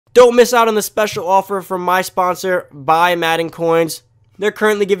Don't miss out on the special offer from my sponsor, Buy Madden Coins. They're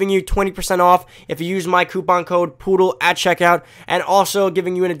currently giving you 20% off if you use my coupon code Poodle at checkout, and also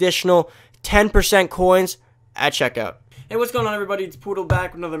giving you an additional 10% coins at checkout. Hey, what's going on, everybody? It's Poodle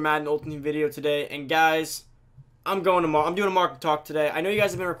back with another Madden Ultimate video today. And guys, I'm doing a market talk today. I know you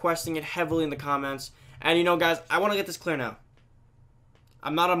guys have been requesting it heavily in the comments, and you know, guys, I want to get this clear now.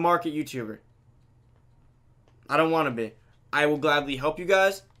 I'm not a market YouTuber. I don't want to be. I will gladly help you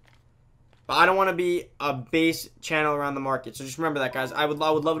guys, but I don't want to be a base channel around the market. So just remember that, guys. I would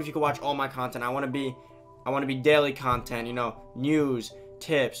love it if you could watch all my content. I want to be daily content, you know, news,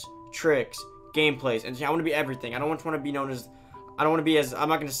 tips, tricks, gameplays, and I want to be everything. I don't want to be known as, I'm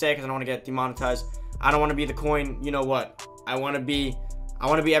not going to say it because I don't want to get demonetized. I don't want to be the coin, you know what. I want to be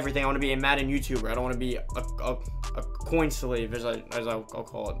everything. I want to be a Madden YouTuber. I don't want to be a coin slave, as I'll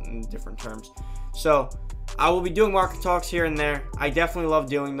call it in different terms. So I will be doing market talks here and there. I definitely love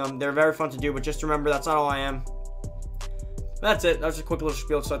doing them. They're very fun to do, but just remember, that's not all I am. That's it. That was a quick little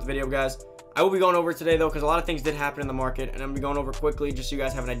spiel to start the video, guys. I will be going over today, though, because a lot of things did happen in the market, and I'm going to be going over quickly just so you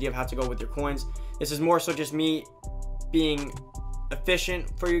guys have an idea of how to go with your coins. This is more so just me being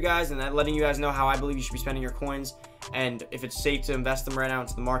efficient for you guys and letting you guys know how I believe you should be spending your coins and if it's safe to invest them right now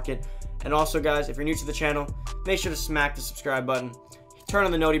into the market. And also, guys, if you're new to the channel, make sure to smack the subscribe button. Turn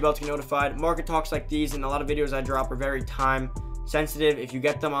on the noti bell to get notified. Market talks like these and a lot of videos I drop are very time sensitive. If you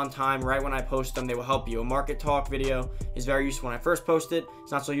get them on time, right when I post them, they will help you. A market talk video is very useful when I first post it.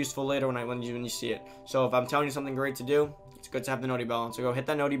 It's not so useful later when you see it. So if I'm telling you something great to do, it's good to have the noti bell on. So go hit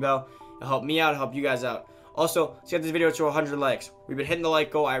that noti bell. It'll help me out, it'll help you guys out. Also, let's get this video to 100 likes. We've been hitting the like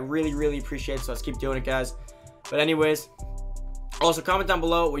goal. I really appreciate it, so let's keep doing it, guys. But anyways, also comment down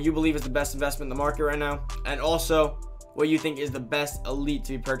below what you believe is the best investment in the market right now, and also what you think is the best elite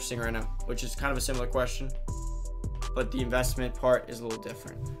to be purchasing right now, which is kind of a similar question, but the investment part is a little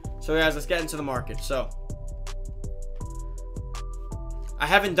different. So guys, let's get into the market. So I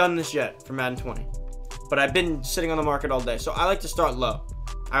haven't done this yet for Madden 20, but I've been sitting on the market all day, so I like to start low.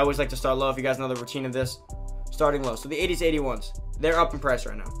 I always like to start low. If you guys know the routine of this, starting low. So the 80s, 81s, they're up in price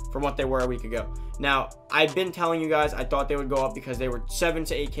right now from what they were a week ago. Now, I've been telling you guys I thought they would go up because they were 7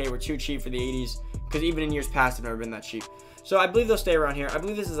 to 8K were too cheap for the 80s, because even in years past, they've never been that cheap. So I believe they'll stay around here. I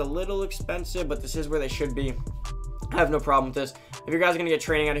believe this is a little expensive, but this is where they should be. I have no problem with this. If you guys are going to get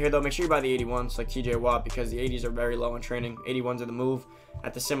training out of here, though, make sure you buy the 81s like TJ Watt, because the 80s are very low on training. 81s are the move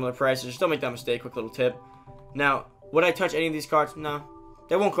at the similar prices. Just don't make that mistake. Quick little tip. Now, would I touch any of these cards? No.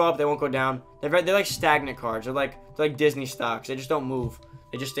 They won't go up, they won't go down. They're like stagnant cards. They're like Disney stocks. They just don't move.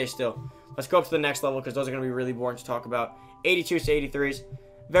 They just stay still. Let's go up to the next level because those are going to be really boring to talk about. 82s to 83s.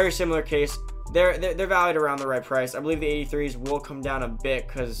 Very similar case. They're valued around the right price. I believe the 83s will come down a bit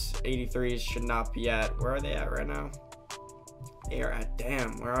because 83s should not be at, where are they at right now? They are at,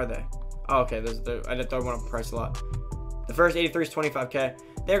 damn, where are they? Oh, okay, I did throw one up in price a lot. The first 83 is 25K.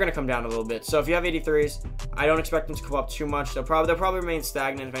 They're going to come down a little bit. So if you have 83s, I don't expect them to come up too much. They'll probably remain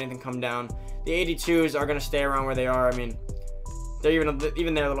stagnant, if anything, come down. The 82s are going to stay around where they are. I mean, they're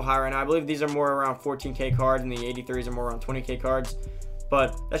even they're a little higher right now. I believe these are more around 14K cards, and the 83s are more around 20K cards.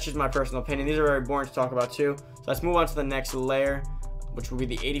 But that's just my personal opinion. These are very boring to talk about too. So let's move on to the next layer, which will be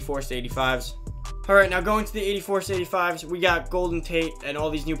the 84s to 85s. All right, now going to the 84s to 85s, we got Golden Tate and all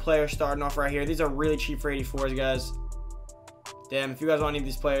these new players starting off right here. These are really cheap for 84s, guys. Damn, if you guys want any of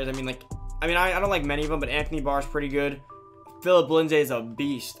these players, I don't like many of them, but Anthony Barr's pretty good. Philip Lindsay is a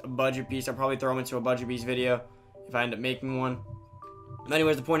beast, a budget beast. I'll probably throw him into a budget beast video if I end up making one. But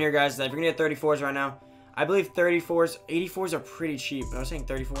anyways, the point here, guys, is that if you're going to get 34s right now, I believe 84s are pretty cheap. I was saying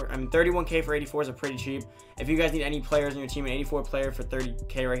 31K for 84s are pretty cheap. If you guys need any players in your team, an 84 player for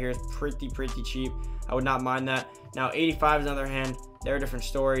 30K right here is pretty cheap. I would not mind that. Now, 85s, on the other hand, they're a different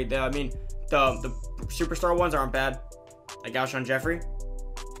story. The superstar ones aren't bad. Like Alshon Jeffrey,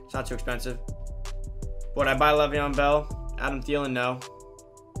 it's not too expensive. Would I buy Le'Veon Bell? Adam Thielen, no.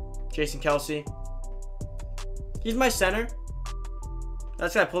 Jason Kelsey, he's my center.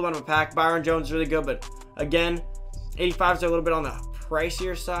 That's why I pulled out of a pack. Byron Jones is really good, but again, 85s are a little bit on the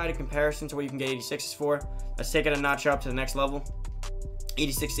pricier side in comparison to what you can get 86s for. Let's take it a notch up to the next level.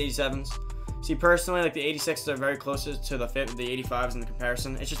 86 to 87s. See, personally, like the 86s are very closest to the 85s in the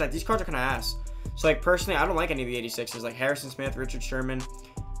comparison. It's just like these cards are kind of ass. So, like, personally, I don't like any of the 86s. Like, Harrison Smith, Richard Sherman,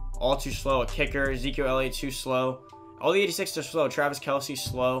 all too slow. A kicker, Ezekiel Elliott, too slow. All the 86s are slow. Travis Kelce,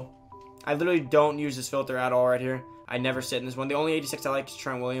 slow. I literally don't use this filter at all right here. I never sit in this one. The only 86 I like is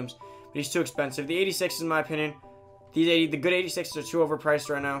Trent Williams, but he's too expensive. The 86s, in my opinion, the good 86s are too overpriced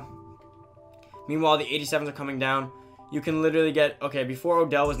right now. Meanwhile, the 87s are coming down. You can literally get, okay, before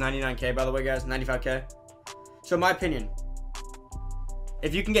Odell was 99K, by the way, guys, 95K. So, in my opinion,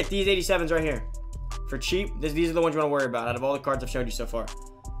 If you can get these 87s right here for cheap, these are the ones you want to worry about out of all the cards I've showed you so far.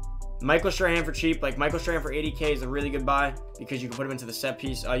 Michael Strahan for cheap, like Michael Strahan for 80K is a really good buy because you can put him into the set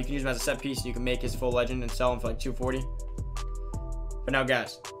piece. You can use him as a set piece and you can make his full legend and sell him for like 240. But now,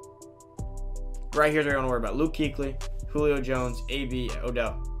 guys, right here's what you want to worry about. Luke Kuechly, Julio Jones, AB,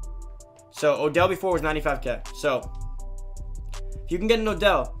 Odell. So Odell before was 95K. So if you can get an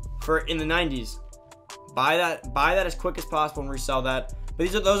Odell for in the 90s, buy that as quick as possible and resell that.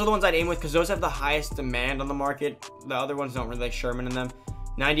 But those are the ones I'd aim with because those have the highest demand on the market. The other ones don't really like Sherman in them.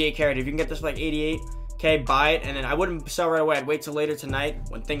 98 carat. If you can get this for like 88K, buy it. And then I wouldn't sell right away. I'd wait till later tonight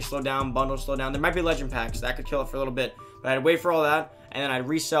when things slow down, bundles slow down. There might be legend packs that could kill it for a little bit. But I'd wait for all that. And then I'd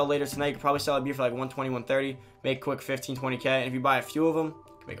resell later tonight. You could probably sell it for like 120, 130. Make quick 15, 20K. And if you buy a few of them,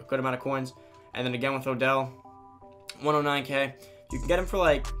 you can make a good amount of coins. And then again with Odell, 109K. You can get him for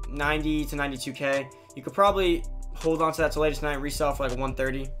like 90 to 92K. You could probably hold on to that till later tonight and resell for like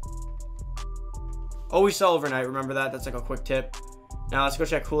 130. Always sell overnight. Remember that. That's like a quick tip. Now let's go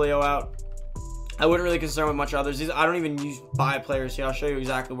check Julio out. I wouldn't really concern with much others. I don't even use buy players here. I'll show you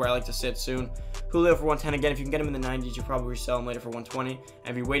exactly where I like to sit soon. Julio for 110 again. If you can get him in the 90s, you probably resell him later for 120.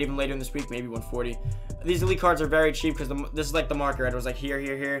 And if you wait even later in this week, maybe 140. These elite cards are very cheap because this is like the market. Right? It was like here,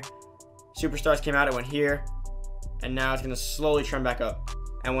 here, here. Superstars came out. It went here, and now it's gonna slowly trend back up.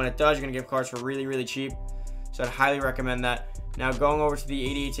 And when it does, you're gonna get cards for really, really cheap. So I'd highly recommend that. Now going over to the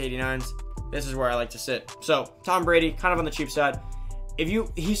 88 to 89s, this is where I like to sit. So Tom Brady, kind of on the cheap side.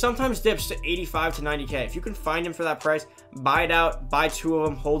 He sometimes dips to 85 to 90K. If you can find him for that price, buy it out, buy two of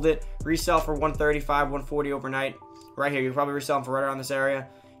them, hold it, resell for 135, 140 overnight. Right here, you probably resell them for right around this area.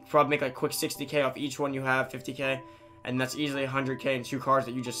 You probably make like quick 60K off each one you have, 50K, and that's easily 100K in two cards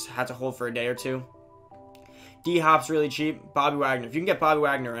that you just had to hold for a day or two. D-Hop's really cheap. Bobby Wagner. If you can get Bobby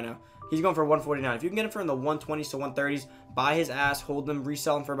Wagner right now, he's going for 149. If you can get him for in the 120s to 130s, buy his ass, hold them,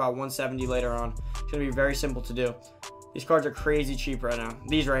 resell him for about 170 later on. It's going to be very simple to do. These cards are crazy cheap right now.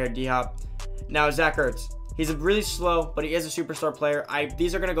 These right here, D-Hop. Now, Zach Ertz. He's really slow, but he is a superstar player.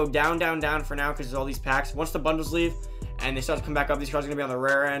 These are going to go down, down, down for now because there's all these packs. Once the bundles leave and they start to come back up, these cards are going to be on the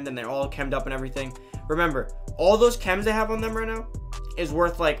rare end and they're all chemmed up and everything. Remember, all those chems they have on them right now is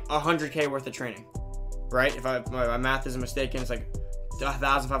worth like 100K worth of training, right? If my math isn't mistaken, it's like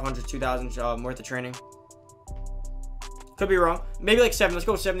 1,500, 2,000 worth of training. Could be wrong. Maybe like 7. Let's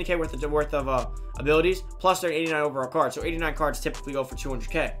go with 70K worth of abilities, plus their 89 overall cards. So 89 cards typically go for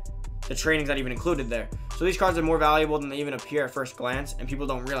 200K. The training's not even included there. So these cards are more valuable than they even appear at first glance, and people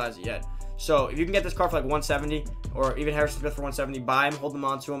don't realize it yet. So if you can get this card for like 170, or even Harrison Smith for 170, buy him, hold them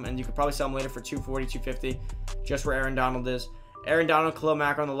onto him, and you could probably sell him later for 240, 250, just where Aaron Donald is. Aaron Donald, Khalil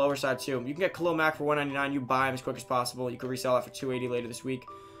Mack on the lower side too. You can get Khalil Mack for 199. You buy him as quick as possible. You could resell that for 280 later this week.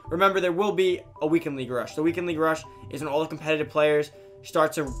 Remember, there will be a weekend league rush. The weekend league rush is when all the competitive players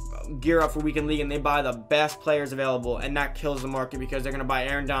start to gear up for weekend league and they buy the best players available, and that kills the market because they're going to buy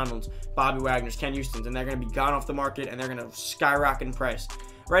Aaron Donalds, Bobby Wagner's, Ken Houston's, and they're going to be gone off the market and they're going to skyrocket in price.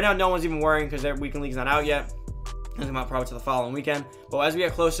 Right now, no one's even worrying because their weekend league's not out yet. It'll come out probably to the following weekend. But as we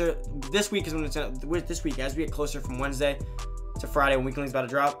get closer, this week is when it's this week. As we get closer from Wednesday to Friday, when weekend league's about to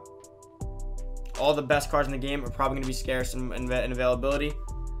drop, all the best cards in the game are probably going to be scarce in availability.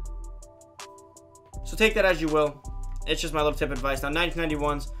 So take that as you will. It's just my little tip advice. Now,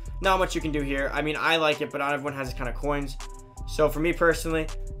 1991s, not much you can do here. I mean, I like it, but not everyone has this kind of coins. So for me personally,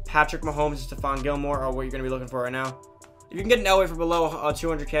 Patrick Mahomes and Stephon Gilmore are what you're going to be looking for right now. If you can get an Elway for below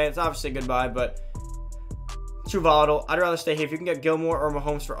 200K, it's obviously a good buy, but too volatile. I'd rather stay here. If you can get Gilmore or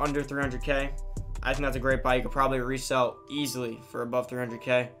Mahomes for under 300K, I think that's a great buy. You could probably resell easily for above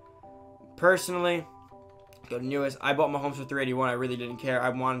 300K. Personally, go to newest. I bought Mahomes for 381. I really didn't care. I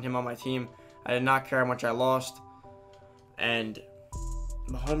wanted him on my team. I did not care how much I lost. And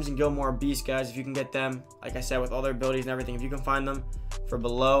Mahomes and Gilmore are beasts, guys. If you can get them, like I said, with all their abilities and everything, if you can find them for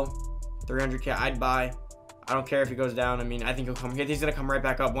below 300K, I'd buy. I don't care if he goes down. I mean, I think he'll come. He's going to come right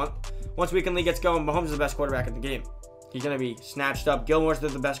back up. Once weekend league gets going, Mahomes is the best quarterback in the game. He's going to be snatched up. Gilmore's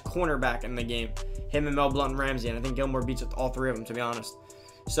the best cornerback in the game. Him and Mel Blount and Ramsey. And I think Gilmore beats all three of them, to be honest.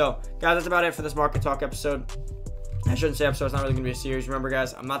 So, guys, that's about it for this Market Talk episode. I shouldn't say episode. It's not really going to be a series. Remember,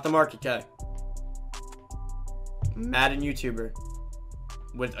 guys, I'm not the market guy. Madden YouTuber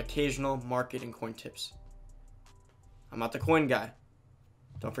with occasional market and coin tips. I'm not the coin guy.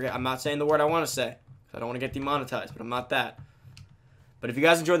 Don't forget, I'm not saying the word I want to say because I don't want to get demonetized, but I'm not that. But if you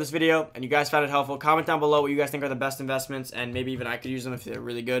guys enjoyed this video and you guys found it helpful, comment down below what you guys think are the best investments, and maybe even I could use them if they're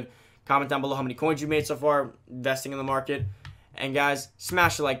really good. Comment down below how many coins you made so far investing in the market. And guys,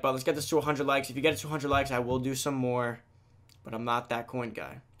 smash the like button. Let's get this to 100 likes. If you get it to 100 likes, I will do some more. But I'm not that coin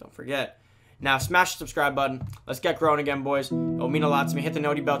guy. Don't forget. Now, smash the subscribe button. Let's get growing again, boys. It will mean a lot to me. Hit the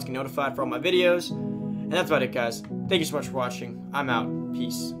noti bell to get notified for all my videos. And that's about it, guys. Thank you so much for watching. I'm out.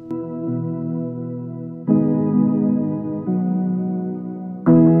 Peace.